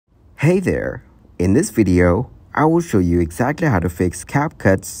Hey there! In this video, I will show you exactly how to fix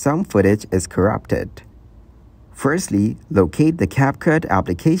Capcut's some footage is corrupted. Firstly, locate the Capcut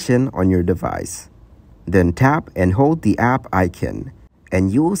application on your device. Then tap and hold the app icon,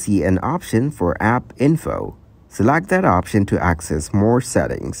 and you will see an option for App Info. Select that option to access more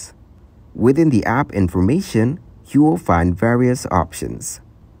settings. Within the app information, you will find various options.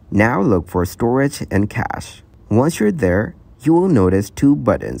 Now look for Storage and Cache. Once you're there, you will notice two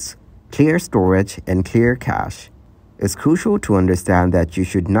buttons, Clear Storage and Clear Cache. It's crucial to understand that you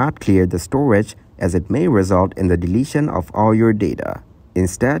should not clear the storage as it may result in the deletion of all your data.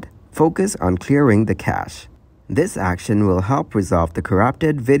 Instead, focus on clearing the cache. This action will help resolve the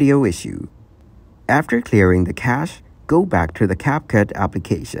corrupted video issue. After clearing the cache, go back to the Capcut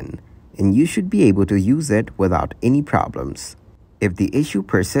application, and you should be able to use it without any problems. If the issue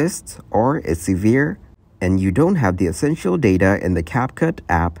persists or is severe, and you don't have the essential data in the Capcut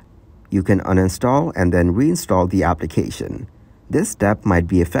app, you can uninstall and then reinstall the application. This step might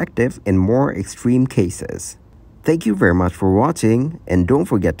be effective in more extreme cases. Thank you very much for watching, and don't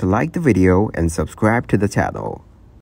forget to like the video and subscribe to the channel.